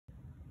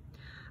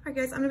Alright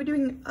guys, I'm going to be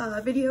doing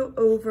a video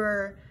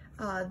over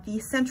the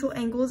central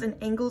angles and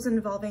angles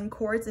involving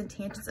chords and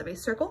tangents of a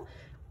circle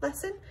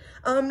lesson.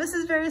 This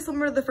is very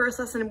similar to the first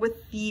lesson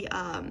with the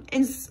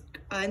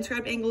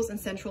inscribed angles and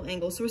central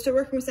angles. So we're still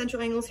working with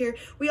central angles here.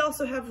 We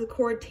also have the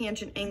chord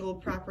tangent angle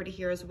property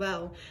here as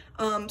well.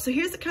 So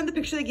here's the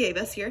picture they gave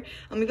us here.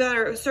 We've got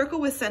our circle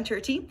with center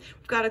T.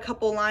 We've got a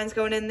couple lines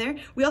going in there.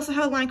 We also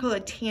have a line called a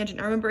tangent.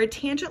 Now remember, a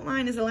tangent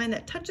line is a line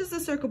that touches the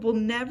circle but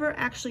never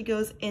actually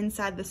goes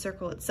inside the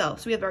circle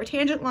itself. So we have our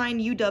tangent line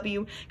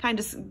UW kind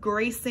of just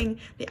gracing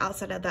the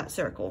outside of that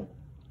circle.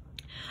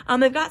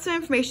 They've got some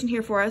information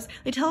here for us.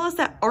 They tell us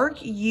that arc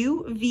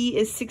UV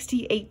is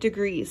 68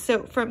 degrees.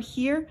 So from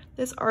here,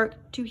 this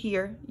arc to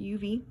here,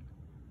 UV,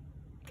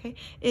 okay,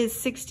 is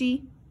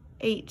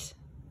 68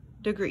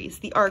 degrees.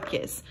 The arc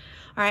is.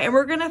 All right, and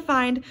we're gonna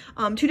find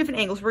two different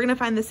angles. We're gonna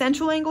find the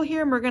central angle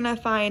here, and we're gonna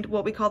find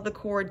what we call the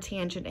chord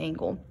tangent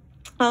angle.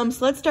 So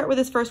let's start with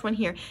this first one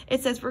here.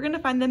 It says we're gonna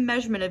find the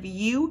measurement of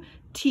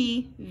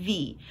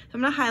UTV. So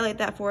I'm gonna highlight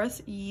that for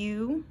us.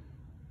 U,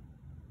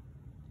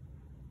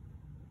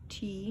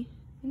 T,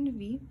 and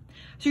V.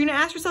 So you're going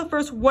to ask yourself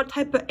first, what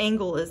type of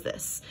angle is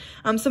this?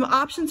 Some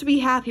options we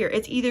have here.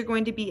 It's either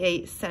going to be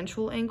a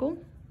central angle,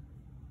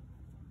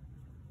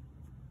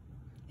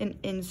 an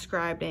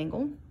inscribed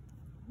angle,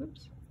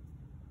 oops.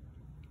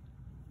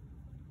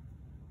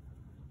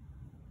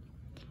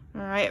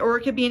 All right, or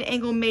it could be an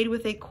angle made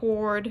with a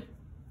chord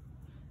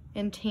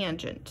and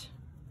tangent.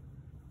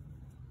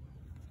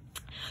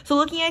 So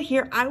looking at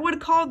here, I would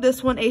call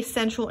this one a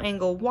central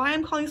angle. Why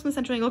I'm calling this one a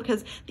central angle?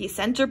 Because the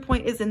center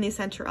point is in the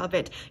center of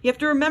it. You have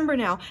to remember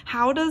now,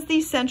 how does the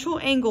central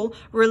angle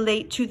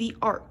relate to the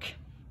arc?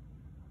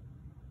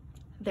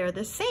 They're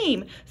the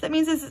same. So that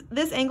means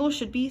this angle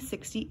should be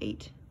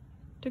 68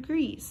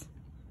 degrees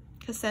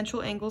because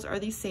central angles are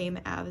the same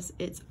as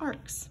its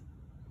arcs.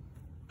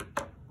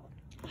 All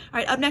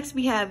right, up next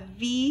we have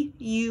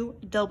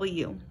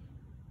VUW.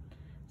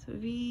 So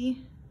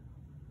V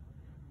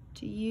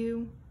to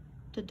U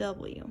to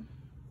W.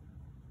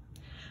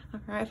 All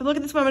right, if I look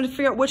at this one, I'm going to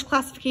figure out which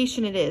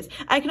classification it is.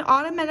 I can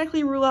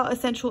automatically rule out a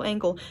central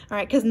angle, all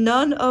right, because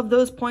none of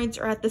those points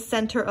are at the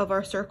center of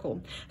our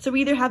circle. So we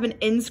either have an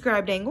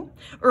inscribed angle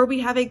or we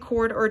have a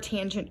chord or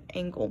tangent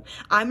angle.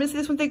 I'm going to say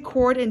this one's a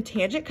chord and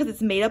tangent because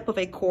it's made up of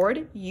a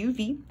chord,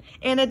 UV,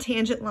 and a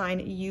tangent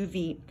line,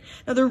 UV.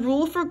 Now the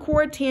rule for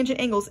chord tangent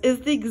angles is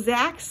the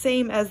exact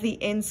same as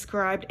the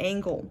inscribed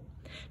angle. Do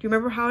you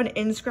remember how an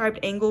inscribed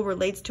angle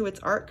relates to its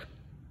arc?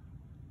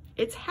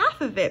 It's half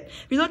of it.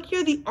 If you look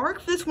here, the arc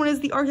for this one is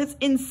the arc that's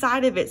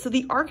inside of it. So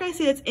the arc I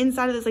see that's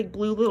inside of this like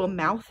blue little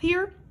mouth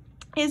here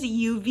is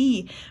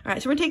UV. All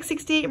right, so we're gonna take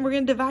 68 and we're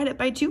gonna divide it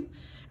by 2. All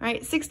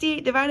right,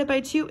 68 divided by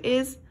 2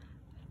 is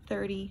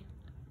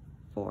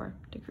 34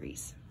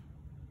 degrees.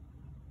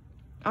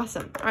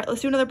 Awesome. All right,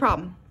 let's do another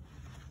problem.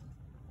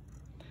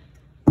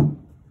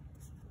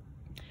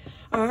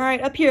 All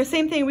right, up here,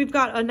 same thing. We've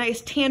got a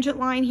nice tangent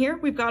line here.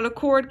 We've got a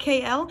chord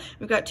KL.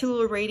 We've got two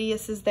little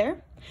radiuses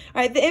there.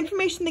 All right, the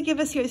information they give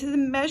us here, it says the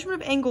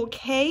measurement of angle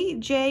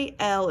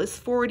KJL is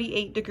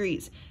 48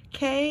 degrees.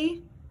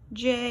 KJL.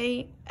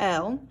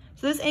 So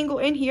this angle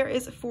in here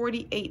is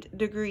 48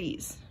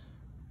 degrees.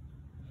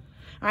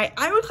 All right,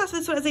 I would classify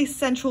this one as a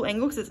central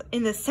angle because it's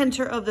in the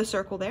center of the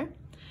circle there.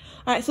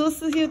 All right, so let's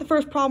see what the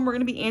first problem we're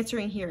going to be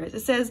answering here is.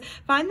 It says,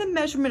 find the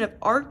measurement of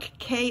arc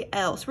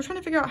KL. So we're trying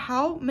to figure out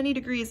how many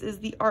degrees is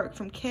the arc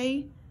from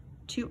K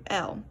to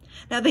L.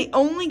 Now they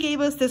only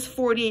gave us this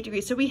 48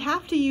 degrees, so we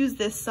have to use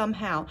this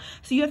somehow.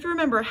 So you have to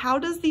remember, how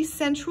does the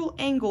central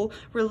angle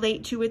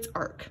relate to its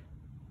arc?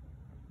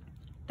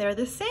 They're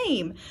the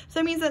same. So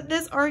that means that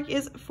this arc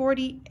is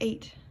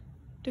 48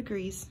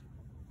 degrees.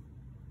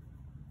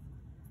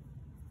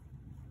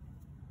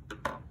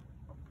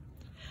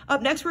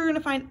 Up next, we're going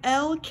to find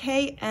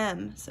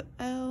LKM. So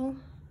L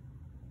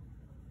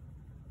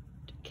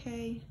to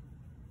K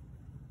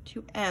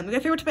to M. We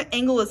gotta figure out what type of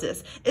angle is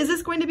this. Is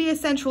this going to be a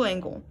central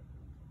angle?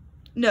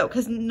 No,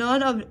 because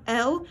none of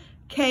L,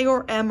 K,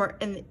 or M are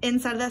in the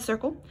inside of that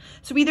circle.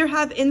 So we either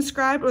have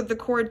inscribed or the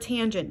chord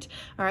tangent.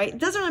 All right, it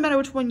doesn't really matter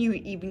which one you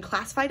even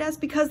classified as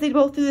because they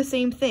both do the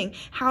same thing.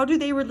 How do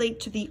they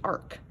relate to the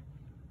arc?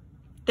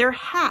 They're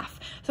half.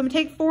 So I'm gonna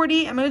take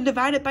 40, I'm gonna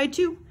divide it by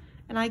 2,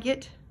 and I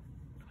get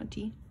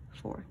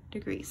 24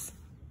 degrees.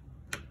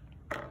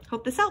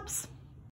 Hope this helps.